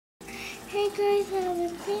Hey guys, I have a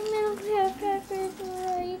 3-minute paragraph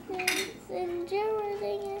where you can send Joe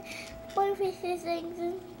thing, boy faces things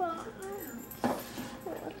and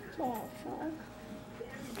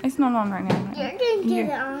It's not on right now. You're gonna get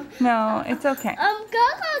it on. No, it's okay.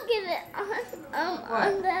 Gotta get it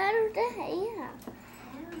on the other day, yeah.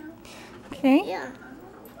 Okay. Yeah.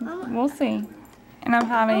 We'll see. And I'm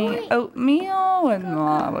having oatmeal with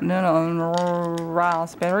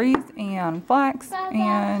raspberries and flax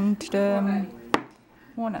and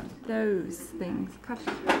one of those things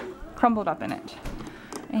crumbled up in it.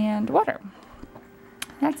 And water.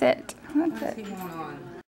 That's it. That's it.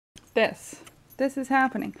 This is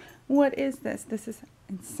happening. What is this? This is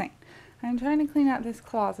insane. I'm trying to clean out this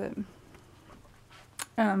closet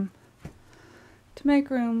to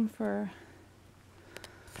make room for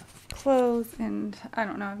clothes, and I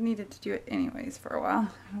don't know, I've needed to do it anyways for a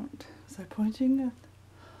while. Was I pointing at?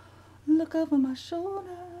 Look over my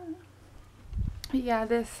shoulder. Yeah,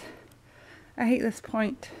 I hate this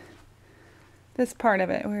part of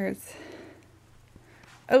it where it's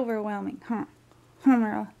overwhelming, huh? Huh,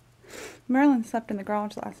 Merle? Merlin slept in the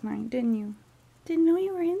garage last night, didn't you? Didn't know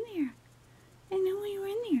you were in there. Didn't know you were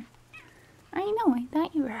in there. I know, I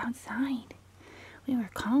thought you were outside. We were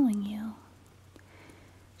calling you.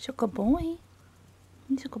 Sugar boy.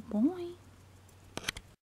 He's a good boy.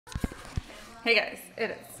 Hey guys, it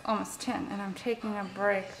is almost 10 and I'm taking a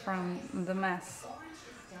break from the mess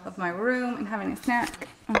of my room and having a snack.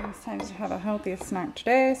 It's time to have a healthiest snack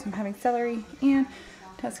today, so I'm having celery and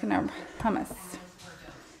Tuscan hummus.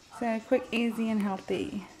 So quick, easy, and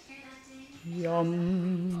healthy.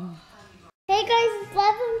 Yum. Hey guys, it's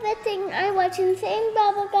 11:15. I'm watching same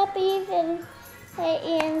bubble guppies and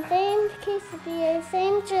same quesadilla,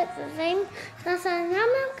 same chips, and same salsa, and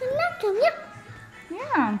I'm connect them. Yep.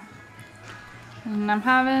 Yeah. And I'm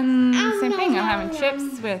having the same thing. I'm having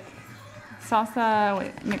chips with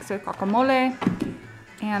salsa mixed with guacamole,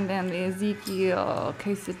 and then the Ezekiel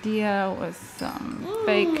quesadilla with some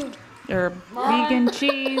baked or vegan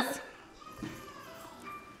cheese,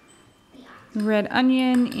 red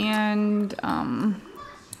onion, and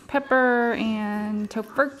pepper, and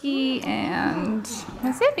tofurkey, and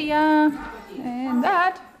masipia, and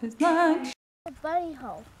that is lunch. A bunny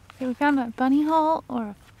hole. Okay, we found a bunny hole or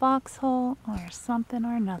a fox hole or something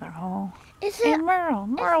or another hole. And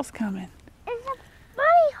Merle's coming. It's a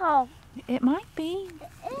bunny hole. It might be.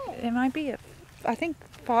 It might be. I think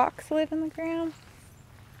fox live in the ground.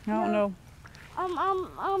 I don't know.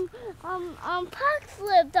 Fox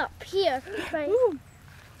lived up here, right? Ooh.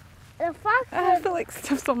 The fox I feel like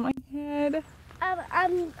stuff's on my head.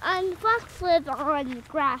 Fox lived on the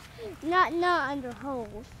grass, not under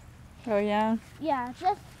holes. Oh yeah. Yeah,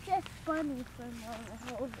 just bunnies live on the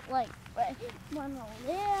holes, like one hole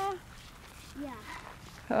there. Yeah.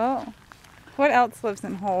 Oh. What else lives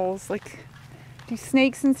in holes? Like, do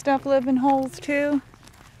snakes and stuff live in holes too?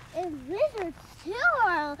 And lizards too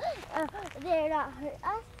are they're not hurt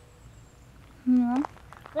us. No.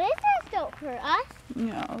 Lizards don't hurt us.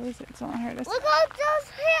 No, lizards don't hurt us. Look at those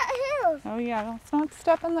hills. Oh yeah, let's not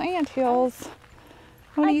step in the anthills.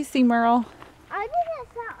 What do you see, Merle? I didn't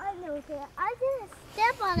step on those hills. I didn't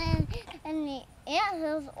step on it in the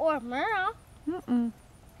anthills or Merle.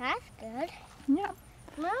 That's good. Yeah.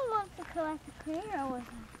 Merle wants to go at the cleaner with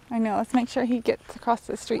him. I know. Let's make sure he gets across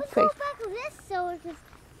the street Let's safe. go back to this so we can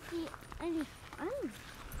see any fun.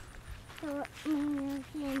 So maybe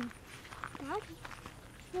he and Daddy.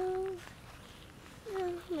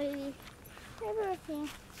 Maybe everything.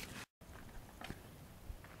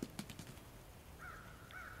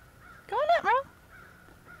 Go on up, Merle.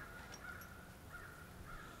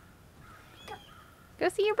 Go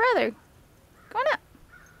see your brother. Go on up.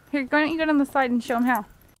 Here, why don't you go down the side and show him how?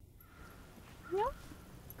 No?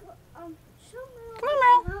 Come on,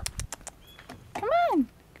 Merle. Come on.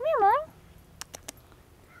 Come here, Merle.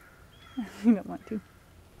 You don't want to.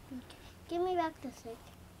 Give me back the stick.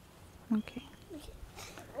 Okay.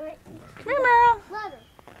 Wait. Come here, Merle. Ladder.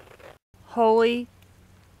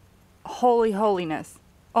 Holiness.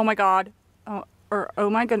 Oh my God. Oh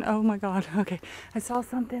my God. Oh my God. Okay. I saw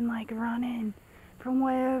something like running from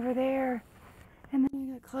way over there. And then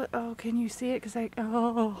I got close. Oh, can you see it?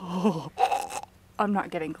 I'm not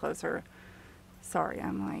getting closer. Sorry.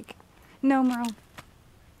 I'm like, no, Merle.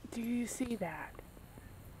 Do you see that?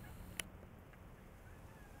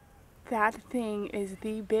 That thing is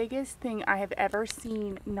the biggest thing I have ever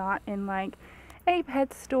seen, not in like a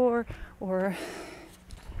pet store or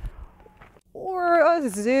a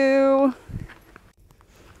zoo.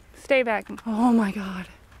 Stay back. Oh my God.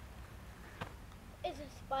 It's a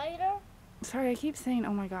spider. Sorry, I keep saying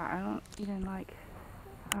oh my God. I don't even like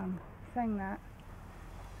saying that.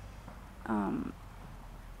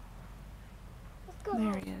 Let's go.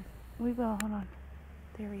 There he is. We will. Hold on.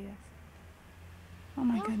 There he is. Oh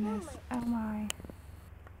my goodness. Oh my.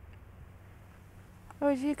 Oh,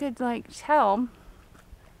 if you could like tell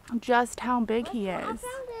just how big he is. I found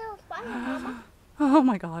a little spider, Mama. Oh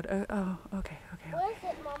my God. Oh, okay. Where is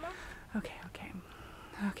it, Mama? Okay.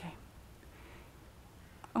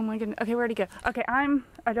 Oh my goodness. Okay, where'd he go? Okay,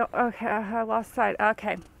 I lost sight.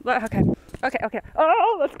 Okay.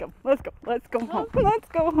 Oh, let's go home. Let's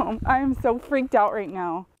go home. I am so freaked out right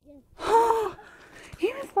now. Oh,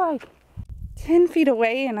 he was like 10 feet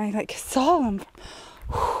away and I like saw him.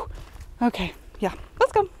 Okay, yeah,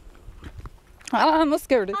 let's go. I'm a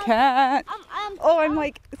scaredy cat. I'm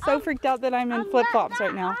like so freaked out that I'm in flip-flops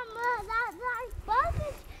right now. That bug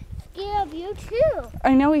is scared of you too.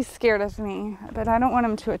 I know he's scared of me, but I don't want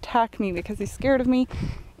him to attack me because he's scared of me.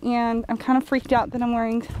 And I'm kind of freaked out that I'm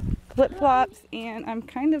wearing flip-flops and I'm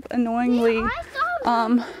kind of annoyingly I saw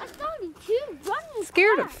him too, running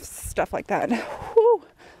scared of stuff like that. Whew.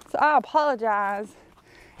 So I apologize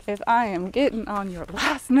if I am getting on your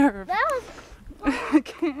last nerve. That was I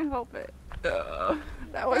can't help it.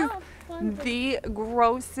 That was the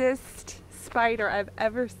grossest spider I've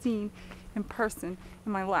ever seen in person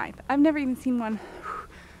in my life. I've never even seen one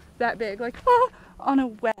that big, like on a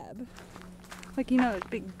web. Like, you know, those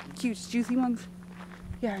big, huge, juicy ones.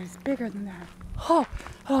 Yeah, it's bigger than that.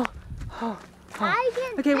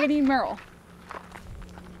 Okay, we need Merle.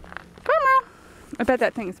 Come on, Merle. I bet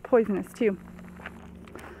that thing is poisonous too.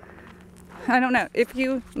 I don't know. If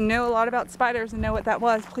you know a lot about spiders and know what that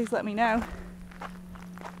was, please let me know.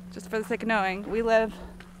 Just for the sake of knowing. We live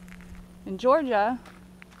in Georgia,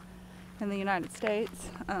 in the United States.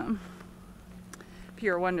 If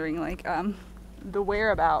you're wondering, like, the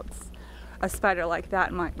whereabouts a spider like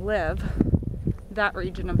that might live, that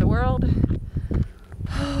region of the world.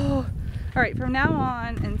 All right, from now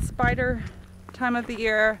on, in spider time of the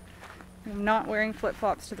year, I'm not wearing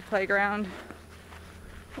flip-flops to the playground,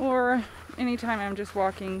 or anytime I'm just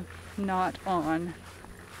walking not on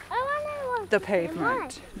the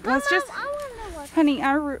pavement. Let's just, honey,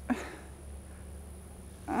 all right.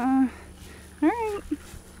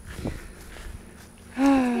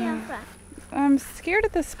 I'm scared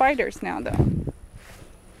of the spiders now, though.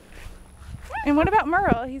 And what about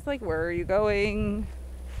Merle? He's like, where are you going?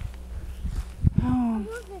 Oh.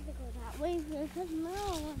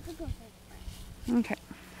 Okay.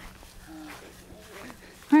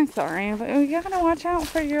 I'm sorry, but you gotta watch out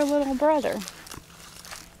for your little brother.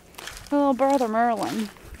 Little brother Merlin.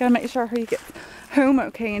 Gotta make sure he gets home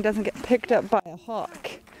okay and doesn't get picked up by a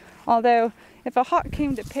hawk. Although, if a hawk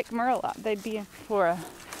came to pick Merle up, they'd be in for a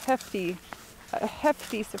hefty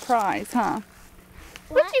surprise, huh?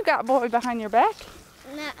 What you got, boy, behind your back?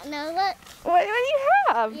 No, look. What do you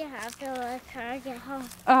have? You have to let her get home.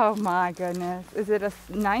 Oh my goodness. Is it a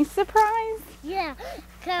nice surprise? Yeah.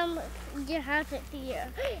 Come, you have to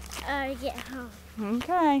get home.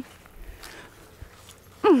 Okay.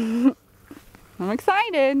 I'm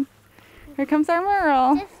excited. Here comes our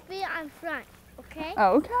Merle. Just be on front, okay?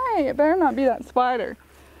 Okay. It better not be that spider.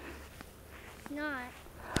 Not.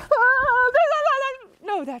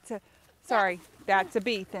 No, that's a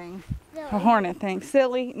bee thing. No. A hornet thing.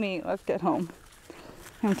 Silly me. Let's get home.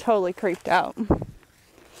 I'm totally creeped out.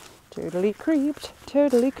 Totally creeped.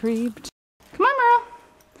 Come on, Merle.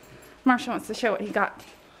 Marshall wants to show what he got.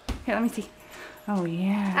 Here, let me see. Oh,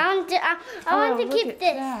 yeah. I want to keep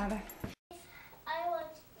this. That. I want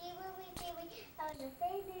TV. I want the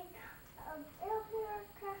baby. It'll be our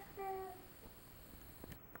crackers.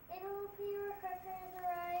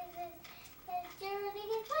 Horizon. And Jeremy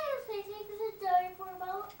can play with Stacey because it's dirty for a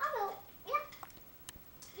moment. I will. Yeah.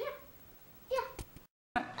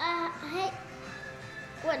 Hey.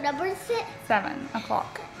 What number is it? 7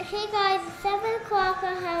 o'clock. Hey guys, it's 7 o'clock.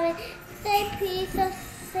 I'm having same pizza,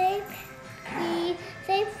 same pea,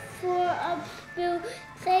 same for bill,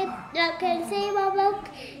 same napkin, same milk,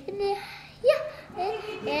 and then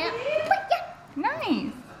yeah.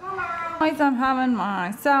 Nice. Guys, I'm having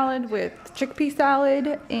my salad with chickpea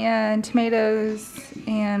salad and tomatoes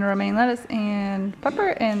and romaine lettuce and pepper,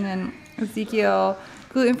 and then Ezekiel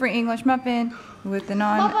gluten-free English muffin with the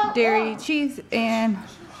non-dairy cheese and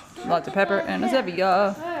lots of pepper and a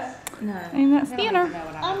Zevia. And that's dinner.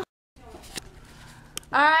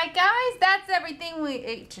 Alright guys, that's everything we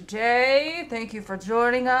ate today. Thank you for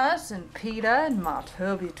joining us, and PETA and my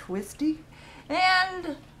Tubby Twisty.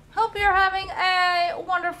 And hope you're having a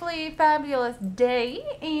wonderfully fabulous day,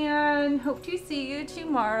 and hope to see you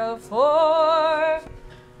tomorrow for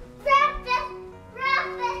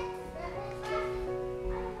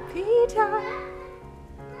Peter.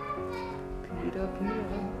 Peter,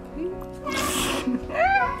 Peter, Peter.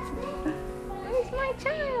 Where's my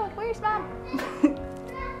child? Where's Mom?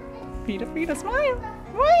 Peter, Peter, smile.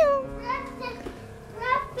 Smile.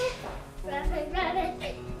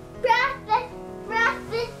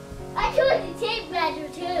 I told the tape measure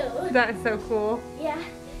too. That is so cool. Yeah.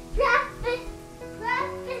 Smile, Pete.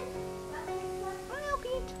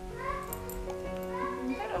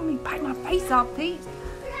 Don't bite my face off, Pete.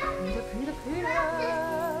 Peter, Peter, Peter.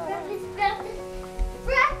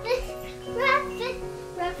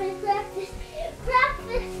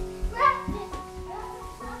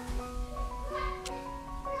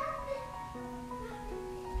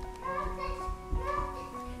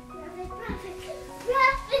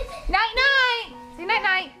 Night, night. Say night,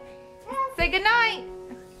 night. Say good night.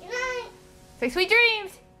 Good night. Say sweet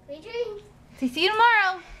dreams. Sweet dreams. Say see you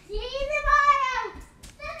tomorrow. See you tomorrow.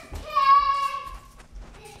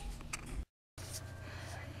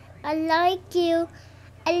 I like you.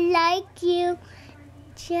 I like you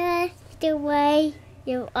just the way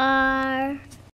you are.